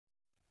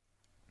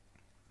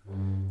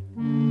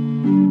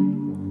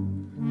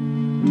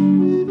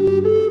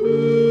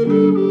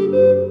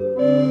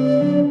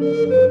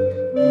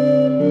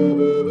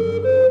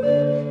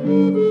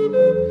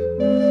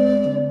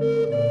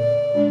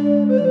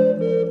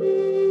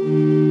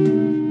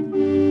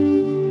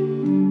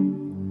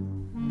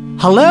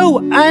Hello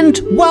and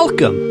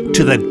welcome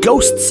to the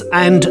Ghosts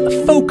and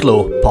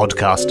Folklore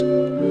podcast.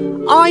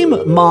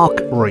 I'm Mark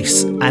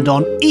Rees, and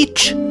on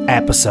each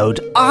episode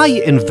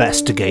I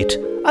investigate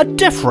a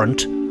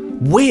different,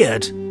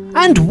 weird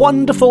and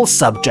wonderful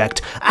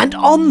subject, and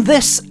on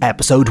this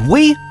episode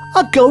we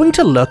are going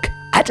to look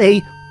at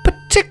a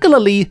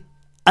particularly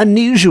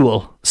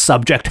unusual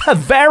subject, a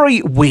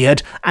very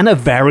weird and a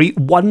very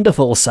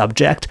wonderful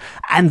subject,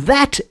 and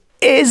that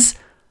is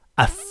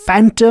a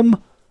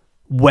phantom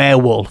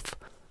werewolf.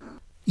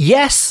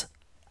 Yes,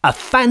 a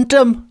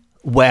phantom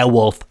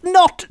werewolf.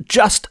 Not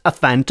just a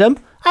phantom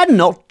and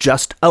not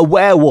just a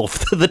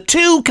werewolf. The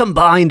two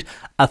combined,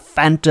 a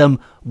phantom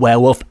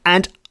werewolf.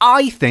 And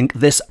I think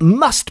this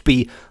must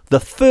be the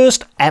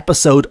first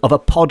episode of a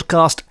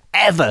podcast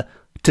ever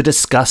to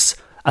discuss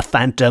a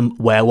phantom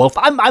werewolf.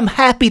 I'm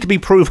happy to be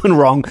proven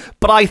wrong,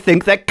 but I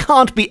think there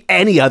can't be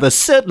any others.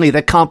 Certainly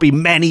there can't be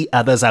many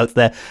others out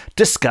there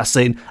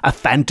discussing a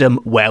phantom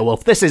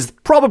werewolf. This is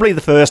probably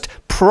the first,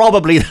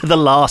 probably the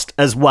last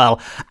as well.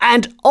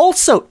 And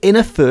also in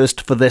a first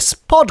for this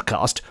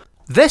podcast,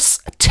 this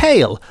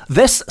tale,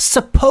 this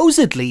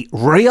supposedly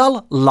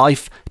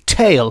real-life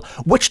tale,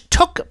 which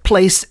took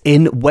place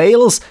in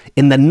Wales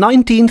in the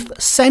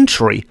 19th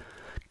century,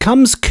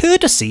 comes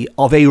courtesy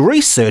of a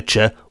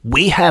researcher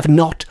we have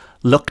not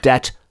looked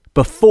at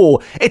before.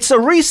 It's a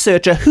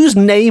researcher whose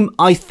name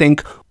I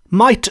think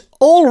might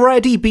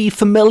already be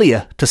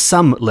familiar to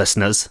some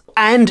listeners.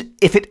 And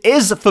if it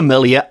is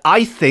familiar,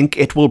 I think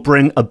it will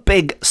bring a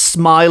big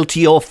smile to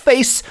your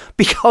face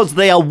because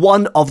they are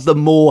one of the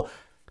more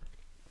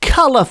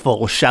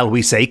colourful, shall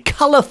we say,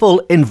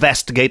 colourful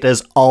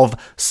investigators of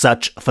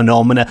such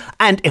phenomena.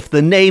 And if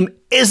the name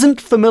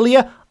isn't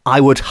familiar, I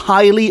would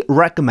highly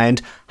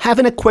recommend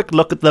having a quick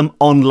look at them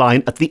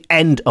online at the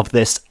end of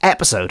this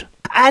episode.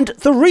 And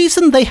the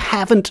reason they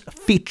haven't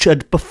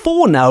featured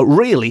before now,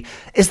 really,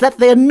 is that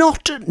they're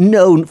not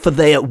known for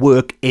their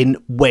work in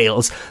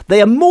Wales.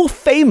 They are more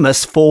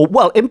famous for,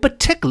 well, in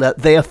particular,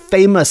 they are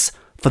famous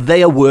for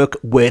their work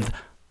with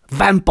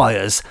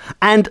vampires.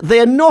 And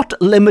they are not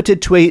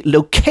limited to a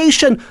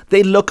location.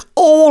 They look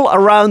all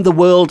around the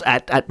world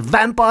at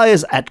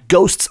vampires, at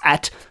ghosts,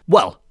 at,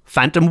 well,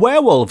 phantom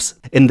werewolves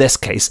in this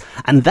case,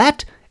 and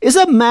that is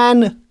a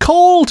man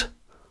called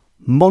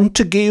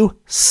Montague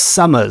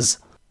Summers.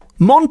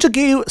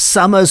 Montague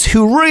Summers,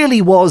 who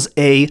really was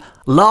a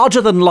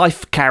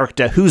larger-than-life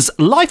character whose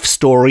life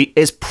story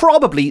is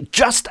probably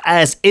just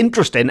as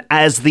interesting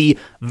as the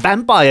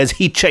vampires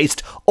he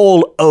chased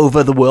all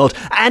over the world.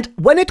 And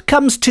when it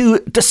comes to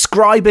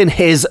describing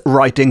his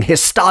writing,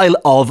 his style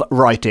of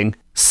writing,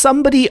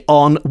 somebody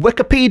on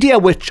Wikipedia,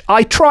 which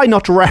I try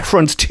not to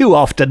reference too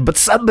often, but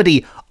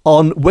somebody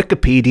on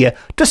Wikipedia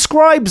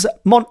describes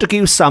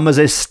Montague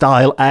Summers'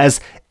 style as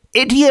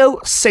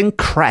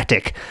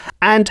idiosyncratic.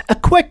 And a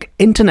quick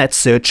internet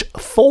search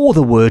for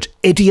the word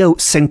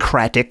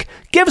idiosyncratic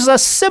gives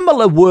us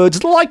similar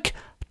words like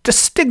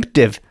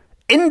distinctive,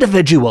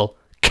 individual,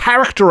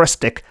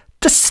 characteristic,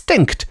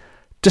 distinct,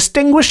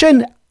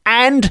 distinguishing,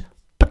 and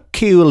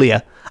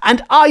peculiar.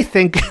 And I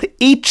think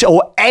each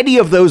or any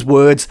of those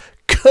words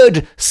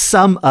could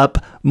sum up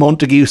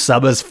Montague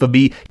Summers for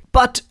me.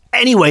 But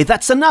anyway,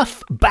 that's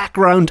enough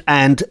background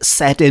and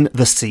setting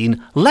the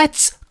scene.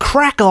 Let's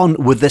crack on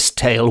with this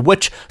tale,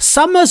 which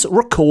Summers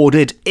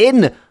recorded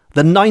in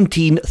the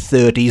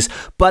 1930s,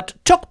 but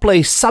took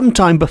place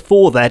sometime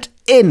before that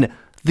in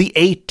the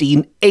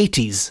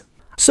 1880s.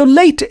 So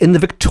late in the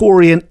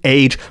Victorian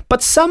age,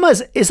 but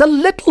Summers is a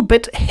little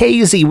bit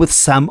hazy with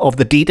some of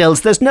the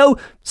details. There's no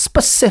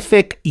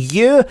specific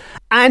year,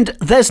 and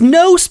there's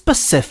no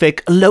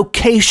specific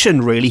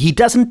location, really. He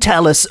doesn't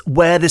tell us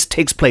where this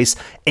takes place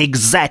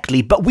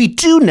exactly, but we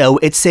do know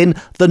it's in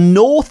the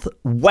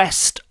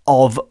northwest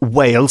of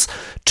Wales,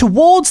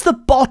 towards the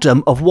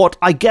bottom of what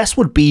I guess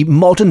would be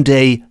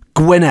modern-day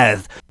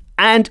Gwynedd.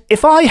 And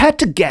if I had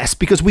to guess,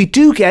 because we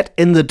do get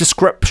in the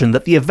description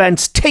that the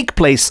events take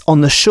place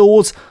on the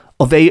shores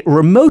of a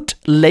remote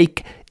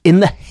lake in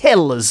the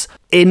hills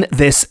in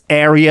this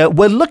area,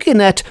 we're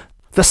looking at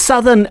the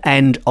southern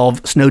end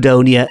of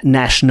Snowdonia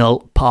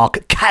National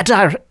Park.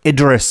 Cadair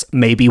Idris,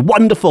 maybe.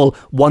 Wonderful,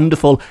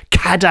 wonderful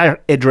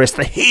Cadair Idris,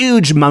 the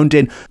huge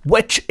mountain,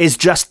 which is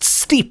just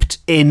steeped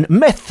in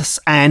myths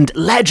and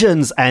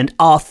legends and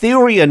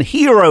Arthurian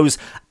heroes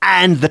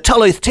and the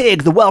Tylwyth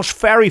Teg, the Welsh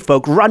fairy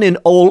folk running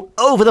all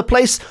over the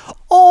place.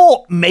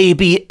 Or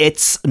maybe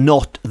it's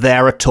not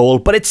there at all,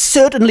 but it's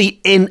certainly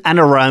in and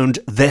around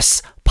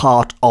this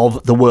part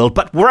of the world.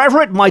 But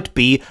wherever it might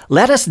be,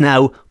 let us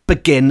now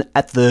begin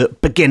at the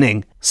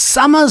beginning.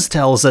 Summers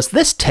tells us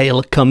this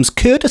tale comes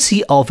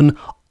courtesy of an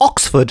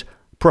Oxford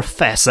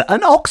professor.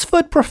 An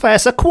Oxford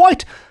professor,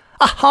 quite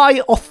a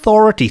high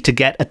authority to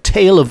get a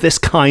tale of this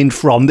kind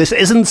from. This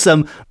isn't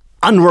some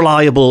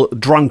unreliable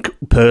drunk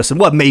person.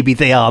 Well, maybe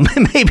they are.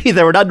 Maybe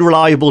they're an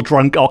unreliable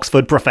drunk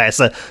Oxford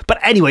professor. But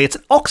anyway, it's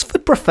an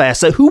Oxford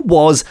professor who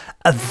was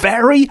a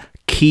very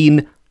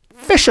keen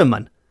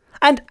fisherman.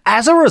 And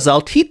as a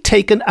result, he'd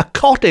taken a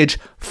cottage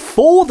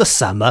for the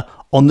summer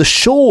on the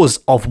shores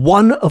of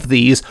one of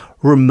these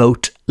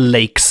remote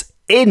lakes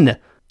in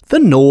the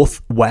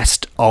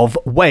northwest of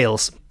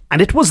Wales.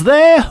 And it was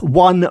there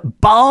one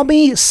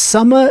balmy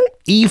summer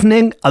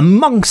evening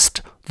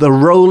amongst the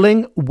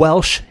rolling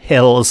Welsh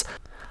hills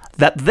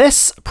that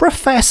this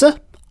professor,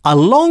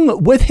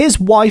 along with his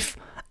wife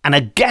and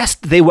a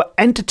guest they were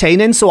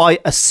entertaining, so I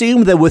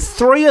assume there were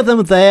 3 of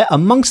them there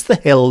amongst the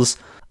hills,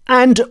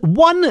 and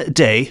one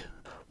day,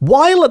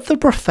 while the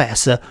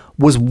professor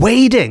was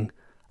wading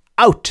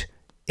out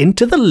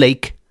into the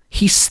lake,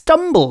 he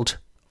stumbled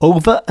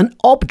over an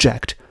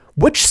object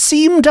which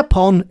seemed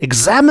upon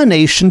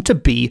examination to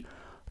be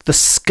the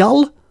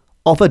skull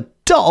of a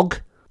dog,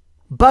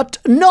 but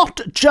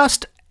not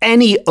just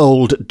any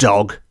old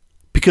dog,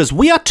 because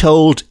we are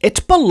told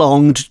it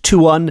belonged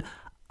to an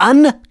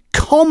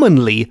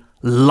uncommonly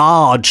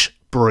large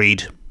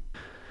breed.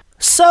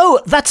 So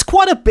that's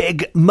quite a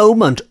big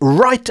moment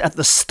right at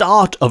the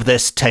start of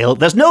this tale.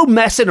 There's no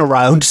messing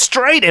around,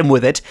 straight in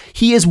with it.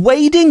 He is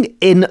wading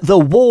in the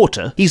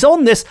water. He's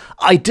on this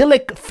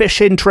idyllic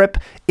fishing trip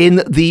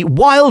in the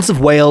wilds of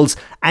Wales,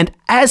 and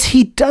as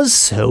he does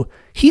so,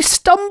 he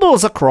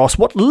stumbles across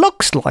what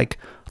looks like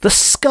the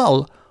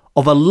skull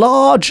of a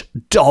large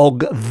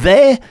dog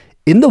there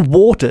in the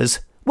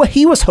waters where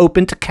he was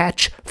hoping to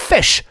catch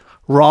fish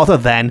rather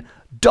than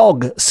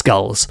dog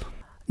skulls.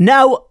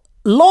 Now,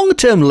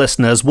 long-term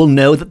listeners will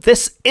know that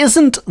this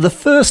isn't the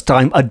first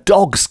time a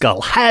dog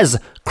skull has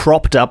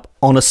cropped up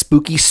on a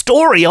spooky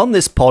story on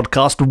this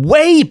podcast,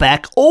 way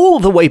back, all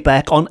the way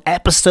back on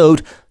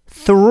episode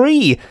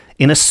 3,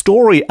 in a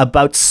story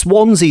about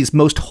Swansea's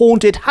most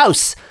haunted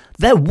house.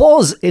 There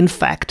was, in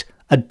fact,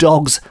 a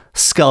dog's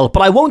skull,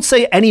 but I won't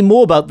say any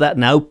more about that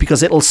now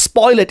because it'll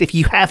spoil it if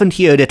you haven't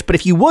heard it. But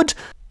if you would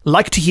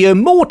like to hear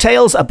more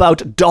tales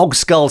about dog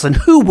skulls, and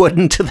who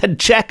wouldn't, then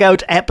check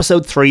out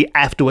episode 3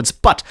 afterwards.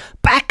 But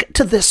back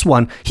to this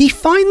one. He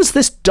finds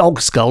this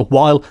dog skull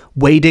while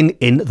wading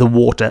in the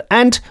water,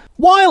 and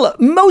while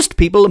most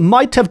people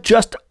might have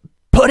just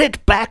put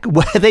it back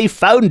where they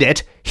found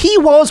it, he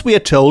was, we are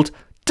told,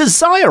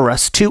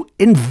 desirous to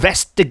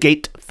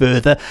investigate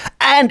further,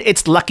 and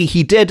it's lucky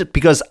he did,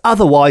 because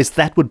otherwise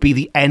that would be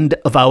the end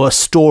of our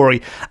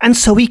story. And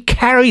so he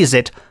carries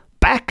it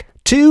back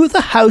to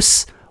the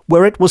house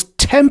where it was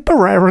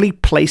temporarily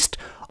placed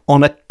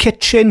on a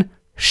kitchen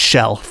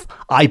shelf.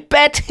 I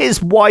bet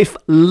his wife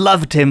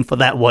loved him for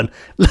that one.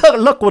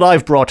 Look what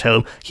I've brought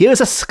home.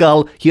 Here's a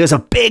skull, here's a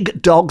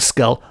big dog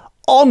skull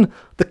on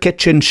the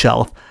kitchen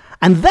shelf.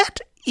 And that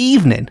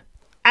evening,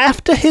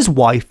 after his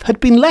wife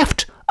had been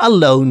left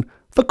alone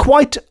for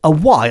quite a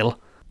while,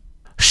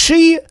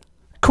 she,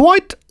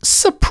 quite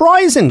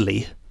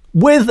surprisingly,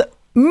 with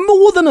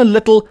more than a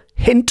little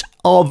hint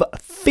of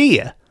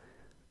fear,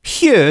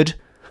 heard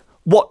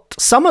what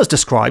Summers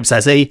describes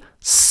as a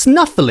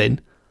snuffling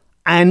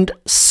and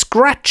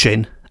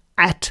scratching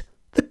at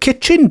the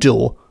kitchen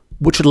door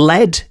which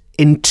led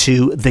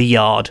into the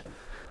yard.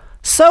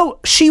 So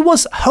she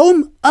was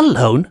home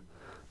alone.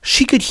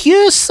 She could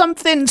hear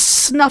something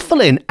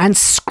snuffling and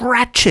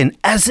scratching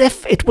as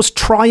if it was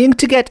trying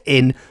to get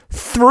in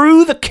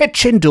through the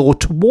kitchen door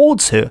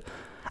towards her,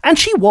 and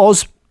she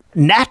was,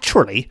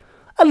 naturally,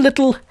 a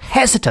little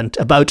hesitant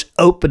about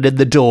opening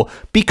the door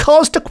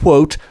because, to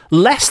quote,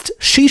 lest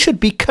she should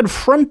be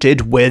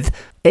confronted with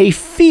a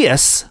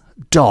fierce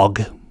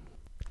dog.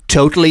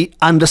 Totally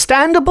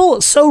understandable,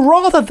 so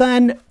rather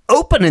than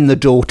opening the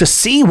door to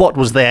see what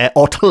was there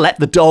or to let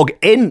the dog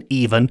in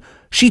even,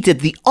 she did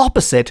the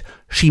opposite.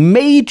 She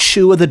made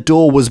sure the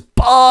door was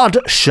barred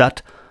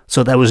shut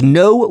so there was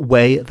no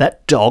way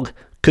that dog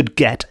could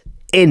get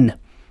in.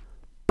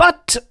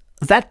 But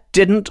that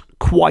didn't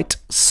quite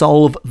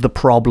solve the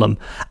problem.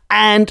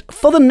 And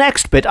for the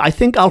next bit, I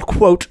think I'll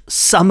quote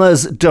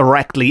Summers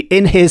directly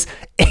in his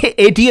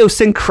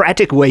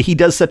idiosyncratic way. He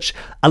does such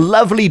a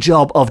lovely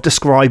job of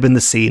describing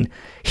the scene.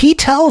 He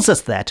tells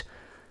us that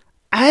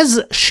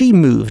as she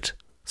moved,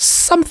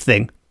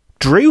 something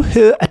drew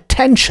her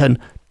attention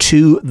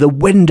to the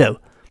window,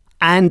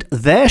 and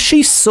there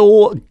she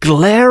saw,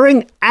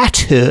 glaring at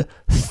her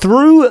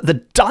through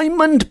the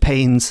diamond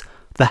panes,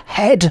 the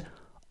head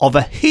of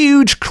a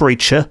huge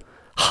creature,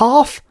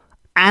 half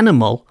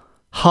animal,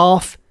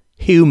 half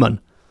human.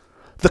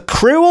 The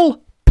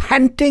cruel,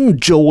 panting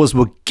jaws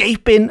were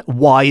gaping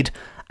wide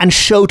and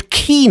showed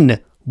keen,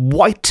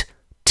 white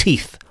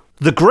teeth.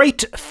 The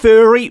great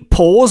furry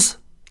paws,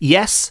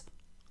 yes,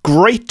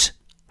 great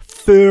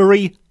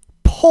furry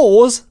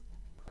paws,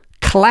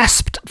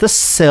 clasped the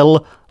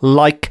sill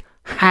like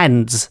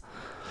hands.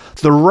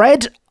 The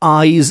red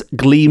eyes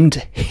gleamed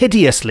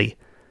hideously.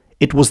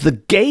 It was the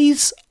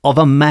gaze of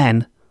a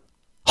man,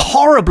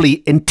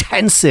 horribly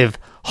intensive,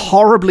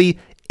 horribly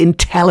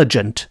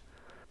intelligent.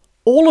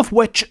 All of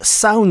which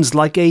sounds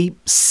like a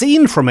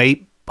scene from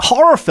a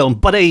horror film,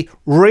 but a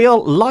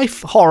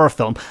real-life horror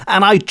film.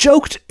 And I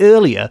joked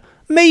earlier,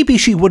 maybe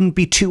she wouldn't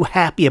be too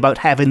happy about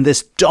having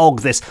this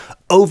dog, this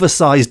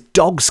oversized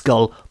dog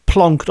skull,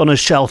 plonked on a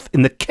shelf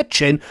in the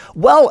kitchen.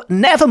 Well,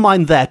 never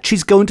mind that.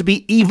 She's going to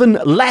be even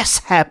less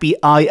happy,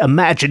 I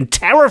imagine,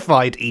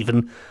 terrified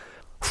even,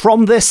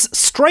 from this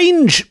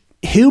strange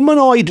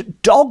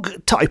humanoid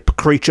dog-type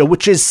creature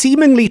which is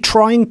seemingly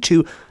trying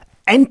to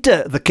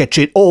enter the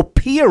kitchen, or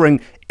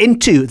peering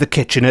into the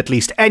kitchen at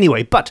least.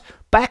 Anyway, but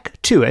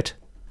back to it.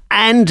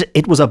 And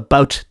it was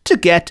about to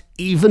get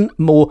even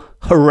more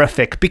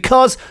horrific,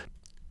 because,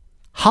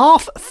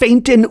 half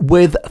fainting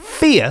with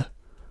fear,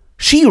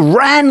 she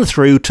ran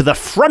through to the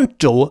front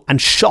door and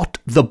shot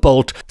the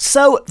bolt.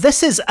 So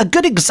this is a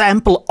good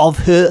example of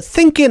her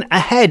thinking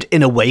ahead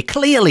in a way.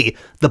 Clearly,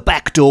 the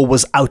back door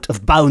was out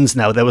of bounds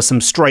now. There was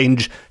some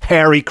strange,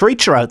 hairy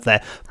creature out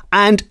there.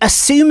 And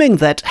assuming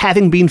that,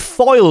 having been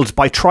foiled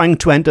by trying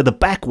to enter the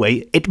back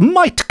way, it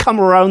might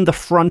come around the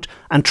front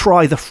and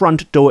try the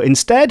front door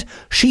instead,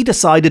 she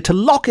decided to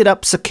lock it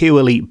up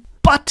securely.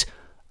 But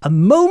a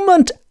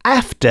moment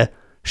after,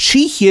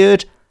 she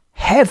heard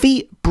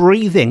heavy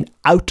breathing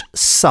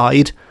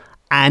outside,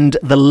 and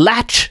the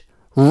latch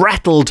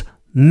rattled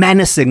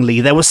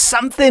menacingly. There was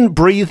something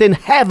breathing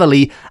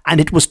heavily,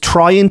 and it was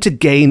trying to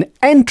gain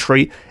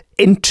entry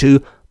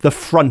into the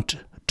front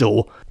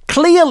door.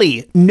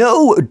 Clearly,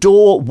 no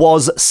door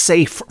was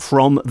safe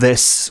from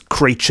this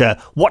creature.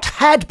 What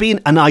had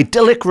been an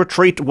idyllic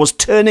retreat was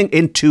turning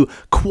into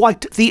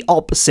quite the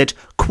opposite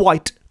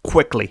quite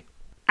quickly.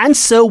 And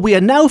so we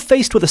are now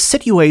faced with a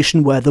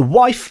situation where the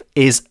wife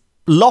is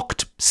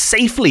locked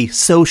safely,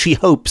 so she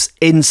hopes,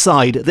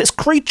 inside. This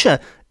creature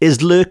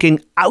is lurking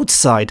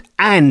outside.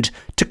 And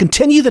to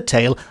continue the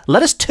tale,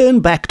 let us turn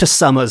back to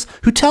Summers,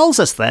 who tells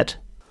us that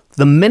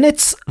the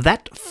minutes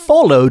that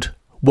followed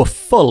were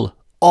full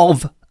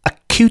of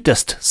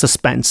acutest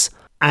suspense,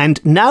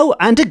 and now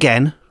and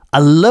again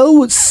a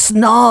low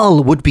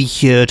snarl would be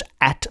heard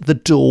at the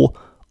door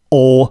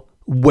or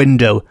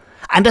window,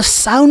 and a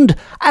sound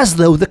as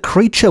though the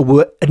creature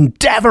were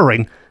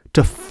endeavouring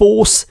to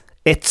force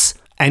its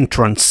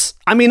entrance.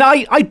 I mean,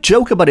 I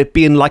joke about it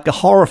being like a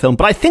horror film,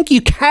 but I think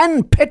you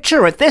can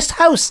picture it. This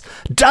house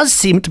does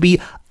seem to be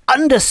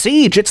under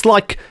siege. It's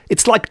like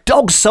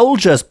Dog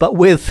Soldiers, but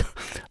with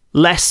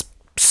less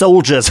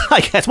soldiers, I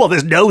guess. Well,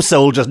 there's no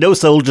soldiers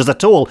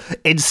at all.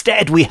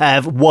 Instead, we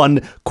have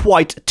one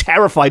quite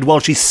terrified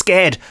while she's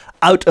scared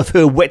out of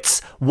her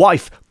wits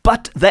wife.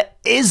 But there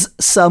is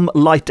some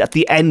light at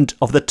the end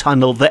of the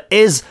tunnel. There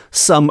is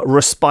some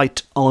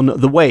respite on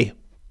the way.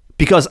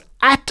 Because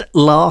at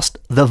last,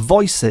 the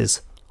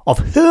voices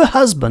of her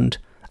husband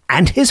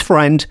and his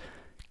friend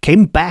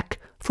came back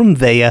from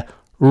their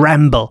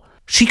ramble.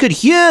 She could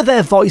hear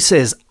their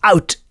voices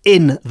out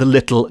in the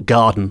little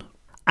garden.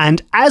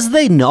 And as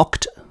they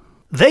knocked,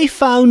 they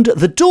found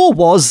the door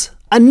was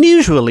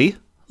unusually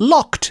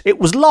locked. It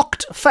was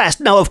locked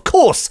fast. Now, of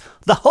course,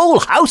 the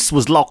whole house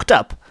was locked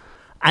up.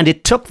 And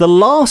it took the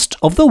last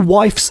of the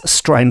wife's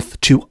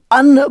strength to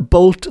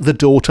unbolt the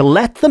door to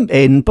let them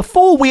in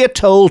before, we are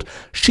told,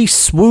 she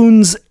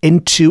swoons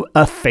into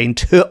a faint.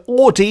 Her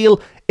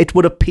ordeal, it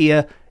would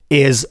appear,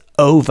 is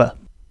over.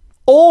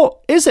 Or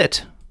is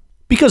it?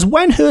 Because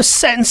when her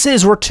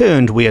senses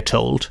returned, we are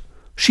told,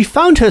 she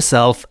found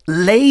herself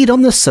laid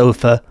on the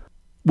sofa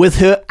with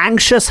her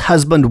anxious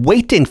husband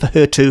waiting for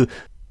her to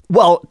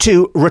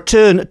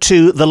return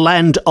to the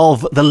land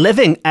of the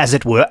living, as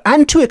it were,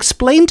 and to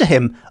explain to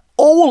him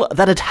all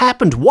that had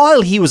happened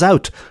while he was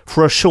out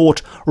for a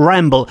short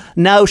ramble.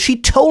 Now, she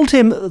told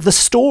him the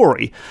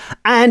story,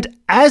 and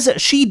as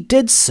she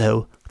did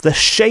so, the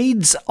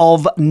shades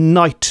of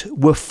night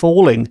were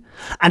falling,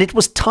 and it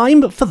was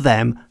time for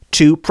them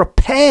to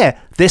prepare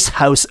this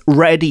house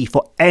ready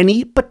for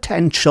any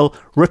potential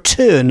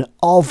return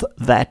of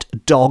that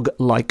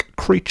dog-like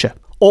creature.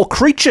 Or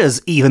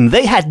creatures, even.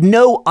 They had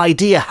no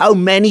idea how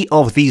many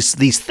of these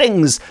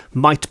things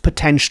might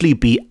potentially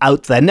be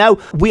out there. Now,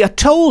 we are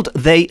told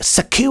they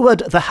secured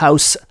the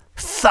house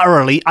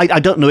thoroughly. I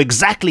don't know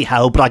exactly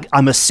how, but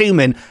I'm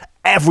assuming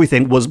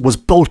everything was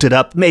bolted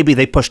up. Maybe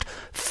they pushed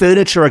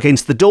furniture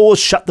against the doors,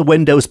 shut the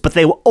windows, but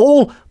they were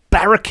all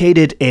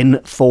barricaded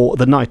in for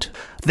the night.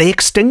 They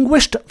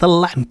extinguished the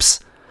lamps,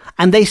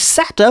 and they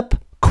sat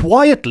up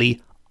quietly,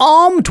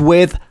 armed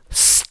with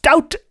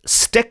stout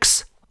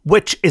sticks,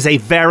 which is a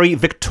very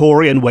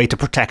Victorian way to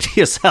protect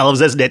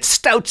yourselves, isn't it?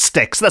 Stout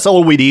sticks, that's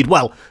all we need.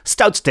 Well,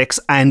 stout sticks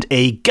and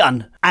a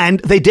gun. And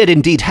they did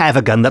indeed have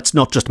a gun. That's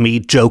not just me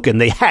joking.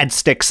 They had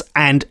sticks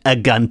and a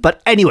gun. But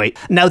anyway,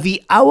 now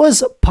the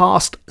hours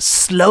passed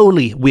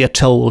slowly, we are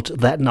told,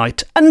 that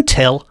night,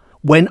 until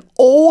when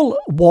all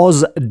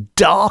was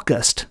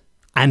darkest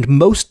and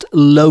most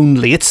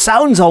lonely. It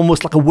sounds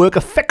almost like a work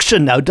of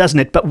fiction now, doesn't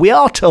it? But we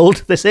are told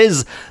this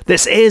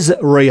is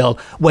real.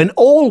 When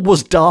all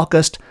was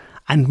darkest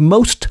and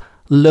most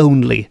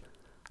lonely,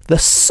 the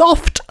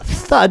soft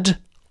thud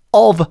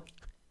of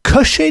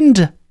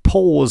cushioned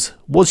paws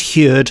was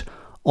heard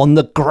on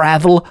the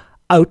gravel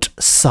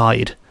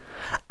outside,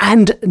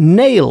 and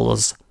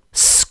nails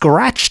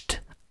scratched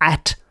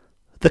at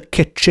the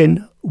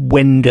kitchen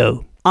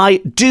window. I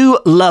do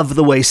love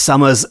the way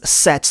Summers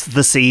sets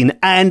the scene,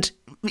 and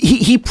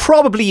he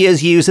probably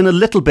is using a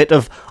little bit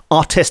of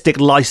artistic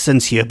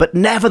license here, but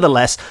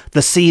nevertheless,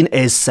 the scene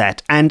is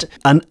set, and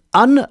an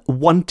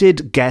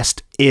unwanted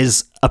guest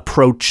is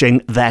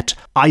approaching that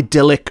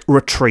idyllic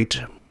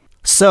retreat.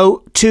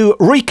 So, to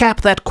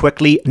recap that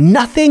quickly,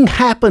 nothing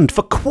happened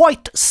for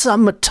quite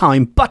some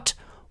time, but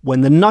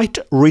when the night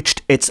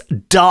reached its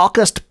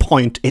darkest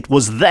point, it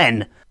was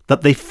then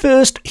that they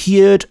first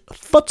heard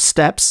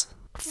footsteps,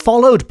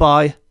 followed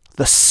by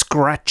the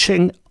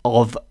scratching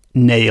of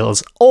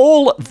nails.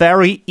 All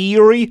very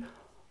eerie,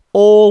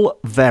 all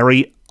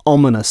very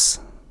ominous.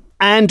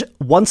 And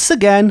once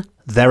again,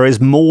 there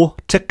is more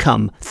to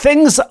come.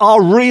 Things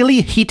are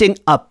really heating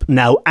up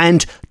now,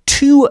 and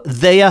to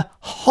their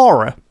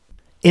horror,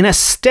 in a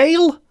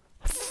stale,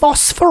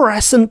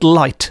 phosphorescent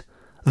light,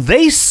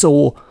 they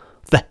saw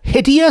the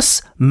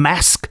hideous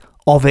mask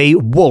of a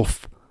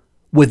wolf,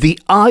 with the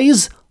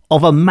eyes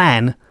of a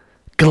man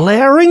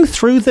glaring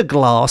through the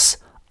glass,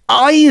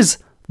 eyes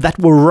that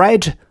were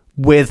red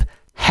with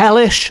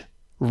hellish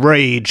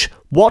rage.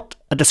 What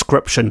a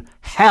description.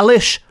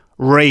 Hellish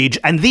rage.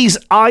 And these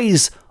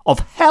eyes of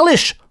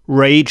hellish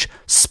rage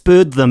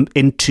spurred them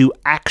into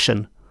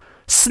action.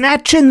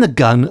 Snatching the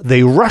gun,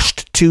 they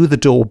rushed to the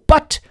door,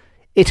 but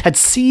it had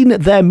seen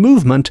their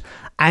movement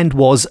and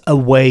was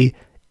away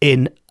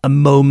in a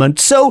moment.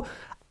 So,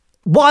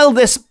 while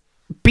this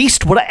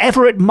beast,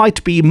 whatever it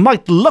might be,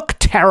 might look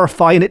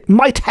terrifying, it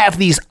might have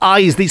these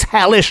eyes, these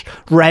hellish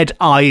red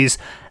eyes,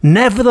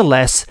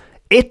 nevertheless,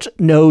 it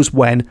knows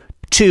when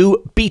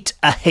to beat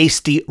a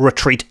hasty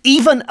retreat.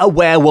 Even a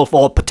werewolf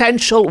or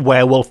potential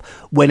werewolf,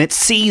 when it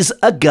sees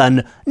a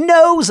gun,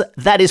 knows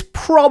that is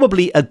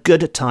probably a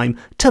good time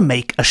to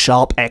make a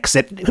sharp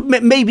exit.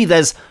 Maybe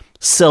there's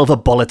silver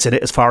bullets in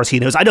it as far as he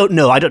knows. I don't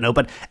know.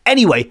 But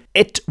anyway,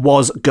 it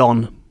was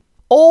gone.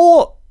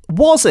 Or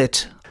was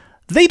it?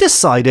 They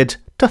decided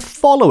to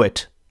follow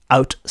it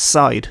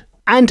outside.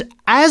 And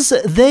as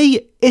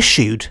they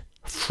issued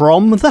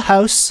from the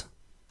house,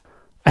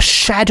 a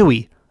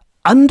shadowy,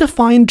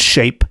 undefined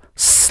shape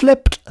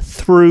slipped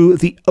through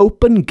the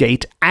open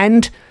gate,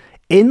 and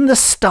in the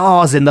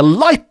stars, in the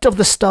light of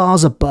the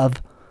stars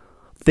above,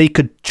 they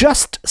could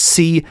just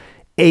see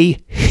a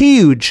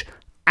huge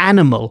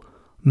animal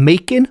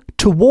making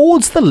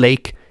towards the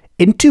lake,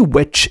 into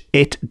which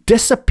it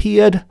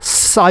disappeared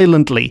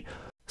silently.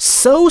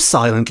 So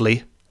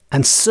silently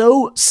and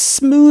so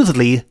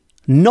smoothly,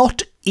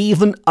 not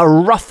even a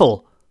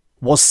ruffle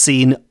was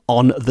seen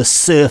on the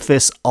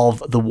surface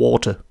of the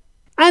water.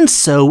 And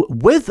so,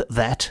 with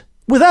that,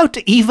 without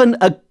even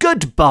a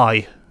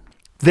goodbye,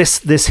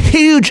 this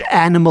huge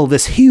animal,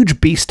 this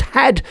huge beast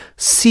had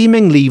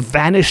seemingly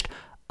vanished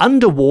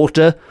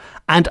underwater,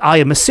 and I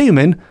am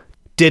assuming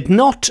did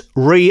not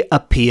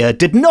reappear,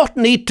 did not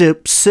need to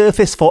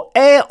surface for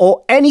air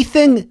or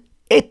anything.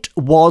 It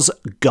was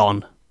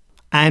gone.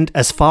 And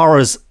as far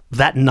as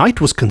that night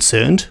was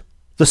concerned,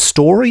 the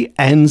story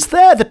ends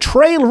there. The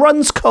trail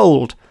runs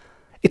cold.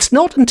 It's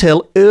not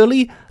until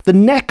early the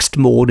next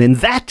morning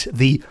that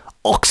the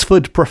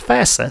Oxford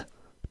professor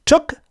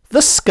took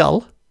the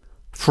skull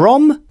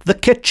from the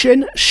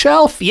kitchen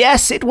shelf.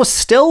 Yes, it was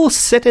still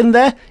sitting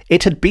there.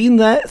 It had been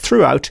there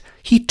throughout.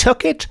 He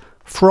took it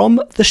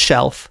from the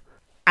shelf,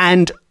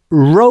 and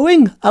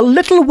rowing a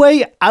little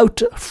way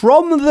out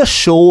from the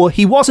shore,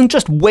 he wasn't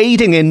just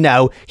wading in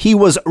now, he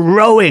was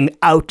rowing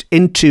out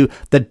into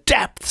the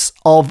depths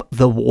of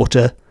the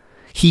water.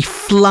 He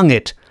flung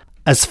it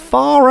as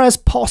far as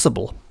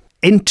possible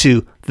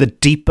into the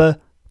deeper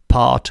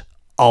part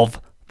of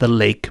the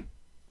lake.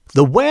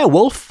 The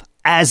werewolf,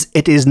 as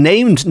it is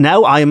named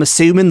now, I am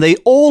assuming they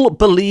all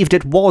believed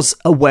it was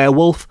a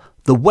werewolf.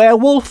 The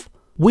werewolf,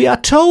 we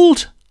are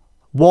told,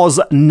 was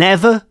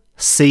never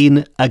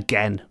seen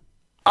again.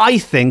 I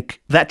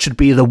think that should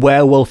be the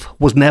werewolf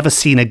was never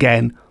seen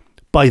again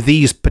by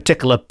these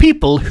particular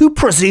people who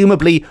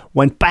presumably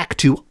went back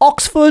to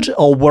Oxford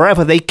or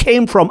wherever they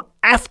came from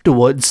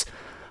afterwards.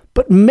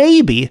 But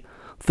maybe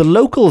the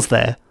locals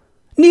there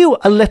knew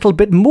a little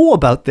bit more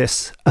about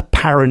this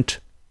apparent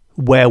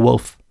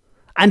werewolf.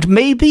 And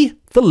maybe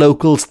the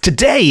locals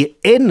today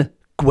in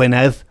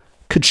Gwynedd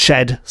could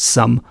shed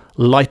some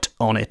light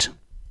on it.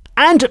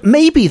 And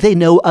maybe they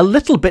know a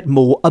little bit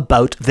more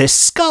about this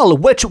skull,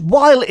 which,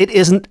 while it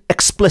isn't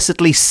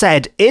explicitly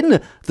said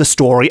in the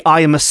story,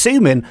 I am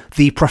assuming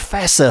the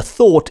professor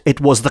thought it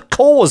was the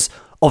cause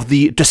of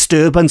the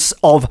disturbance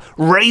of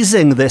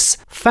raising this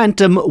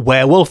phantom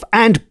werewolf,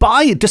 and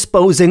by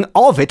disposing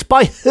of it,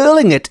 by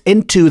hurling it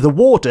into the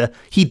water,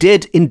 he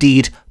did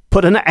indeed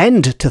put an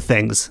end to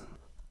things.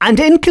 And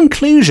in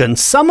conclusion,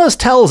 Summers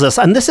tells us,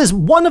 and this is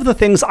one of the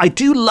things I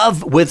do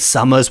love with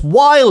Summers,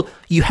 while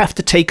you have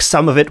to take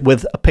some of it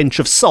with a pinch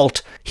of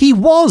salt, he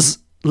was,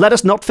 let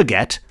us not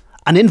forget,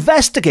 an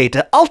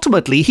investigator.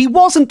 Ultimately, he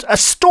wasn't a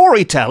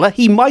storyteller.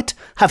 He might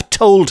have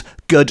told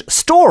good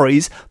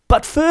stories,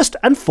 but first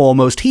and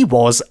foremost, he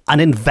was an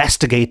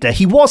investigator.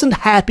 He wasn't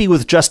happy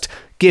with just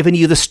given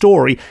you the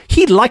story.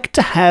 He'd like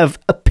to have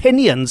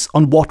opinions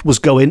on what was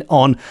going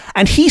on.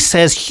 And he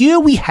says, here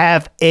we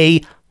have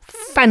a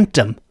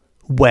phantom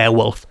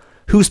werewolf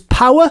whose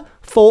power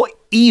for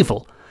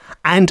evil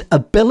and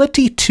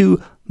ability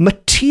to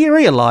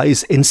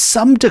materialize in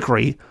some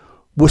degree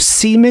was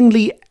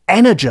seemingly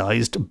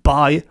energized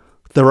by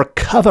the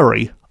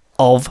recovery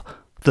of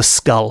the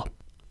skull.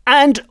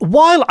 And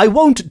while I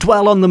won't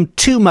dwell on them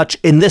too much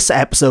in this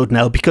episode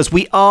now, because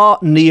we are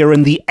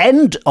nearing the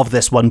end of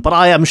this one, but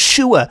I am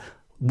sure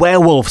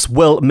werewolves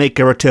will make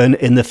a return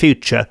in the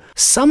future,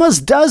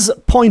 Summers does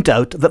point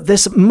out that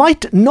this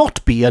might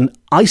not be an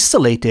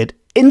isolated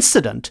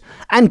incident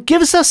and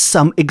gives us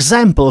some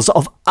examples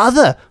of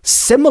other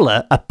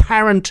similar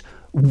apparent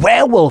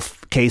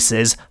werewolf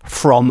cases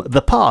from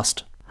the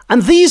past.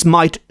 And these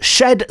might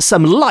shed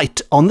some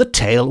light on the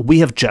tale we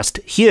have just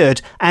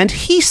heard. And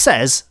he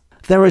says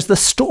there is the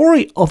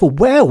story of a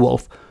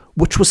werewolf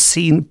which was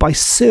seen by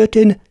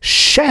certain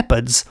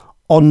shepherds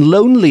on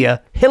lonelier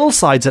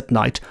hillsides at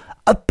night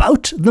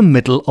about the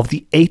middle of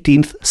the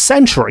 18th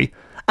century.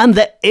 And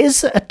there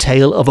is a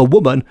tale of a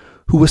woman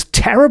who was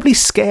terribly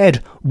scared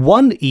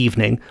one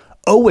evening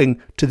owing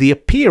to the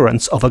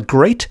appearance of a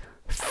great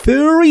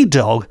furry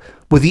dog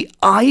with the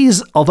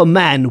eyes of a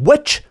man,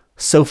 which,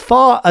 so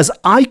far as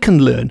I can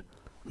learn,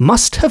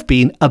 must have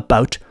been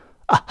about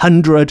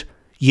 100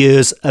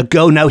 years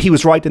ago. Now, he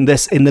was writing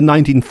this in the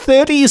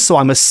 1930s, so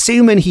I'm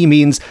assuming he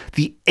means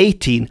the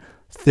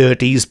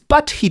 1830s.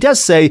 But he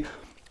does say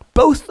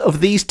both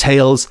of these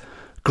tales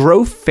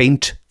grow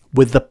faint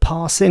with the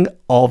passing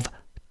of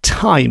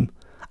time.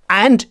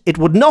 And it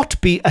would not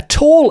be at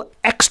all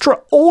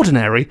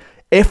extraordinary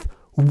if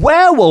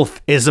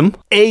werewolfism,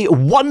 a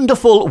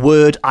wonderful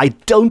word I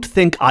don't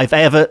think I've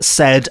ever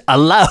said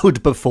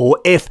aloud before,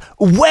 if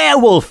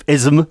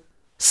werewolfism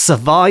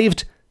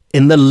survived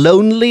in the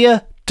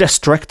lonelier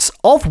districts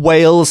of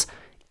Wales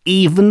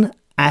even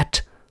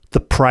at the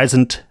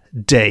present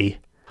day.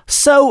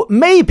 So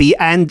maybe,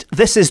 and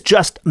this is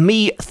just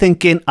me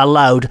thinking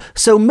aloud,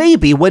 so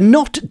maybe we're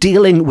not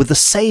dealing with the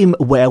same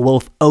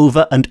werewolf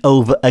over and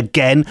over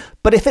again,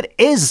 but if it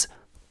is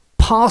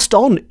passed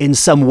on in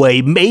some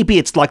way, maybe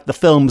it's like the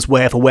films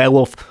where if a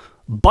werewolf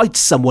bites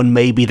someone,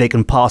 maybe they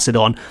can pass it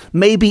on.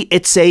 Maybe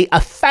it's a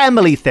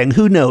family thing,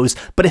 who knows?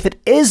 But if it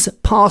is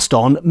passed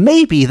on,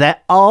 maybe there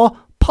are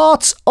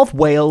parts of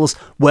Wales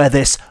where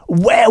this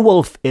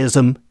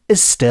werewolfism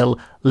is still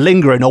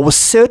lingering, or was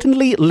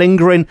certainly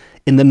lingering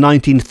in the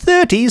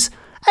 1930s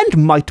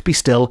and might be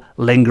still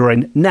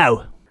lingering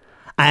now.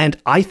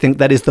 And I think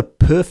that is the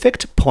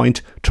perfect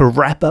point to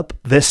wrap up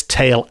this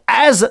tale.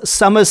 As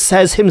Summers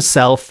says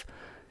himself,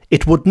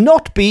 it would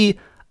not be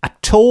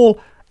at all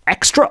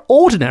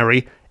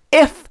extraordinary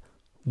if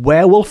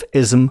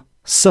werewolfism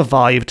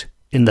survived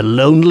in the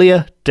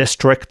lonelier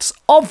districts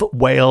of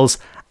Wales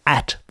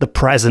at the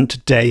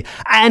present day.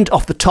 And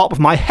off the top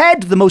of my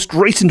head, the most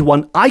recent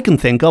one I can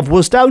think of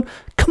was down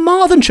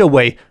Carmarthenshire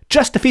way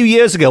just a few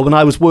years ago when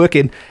I was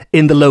working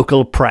in the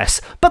local press.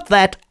 But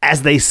that,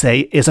 as they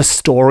say, is a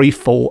story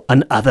for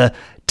another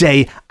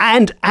day.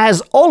 And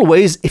as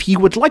always, if you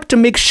would like to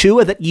make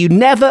sure that you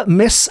never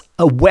miss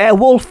a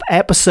werewolf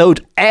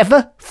episode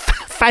ever,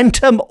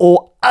 phantom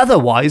or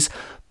otherwise,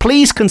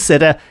 please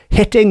consider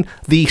hitting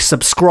the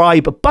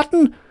subscribe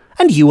button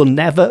and you will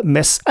never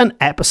miss an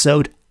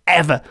episode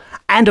ever.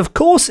 And of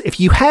course, if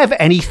you have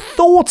any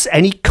thoughts,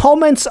 any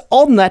comments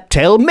on that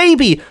tale,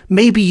 maybe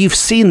you've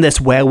seen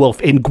this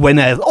werewolf in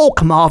Gwynedd or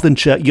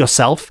Carmarthenshire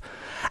yourself.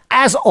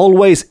 As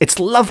always, it's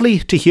lovely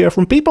to hear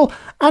from people,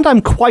 and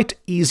I'm quite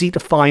easy to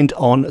find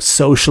on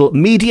social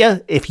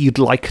media if you'd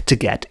like to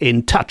get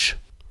in touch.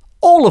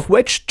 All of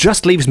which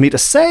just leaves me to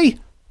say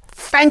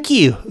thank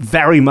you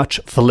very much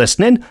for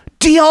listening.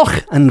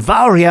 Diolch yn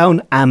fawr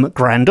iawn am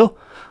gwrando.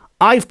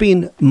 I've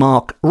been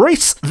Mark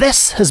Rees.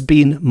 This has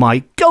been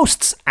my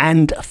Ghosts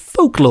and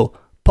Folklore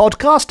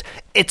podcast.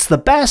 It's the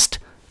best,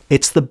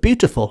 it's the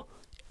beautiful,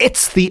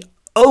 it's the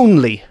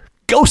only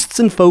Ghosts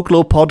and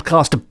Folklore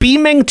podcast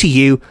beaming to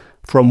you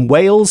from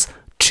Wales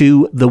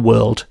to the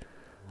world.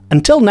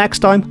 Until next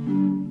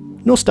time,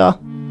 no star.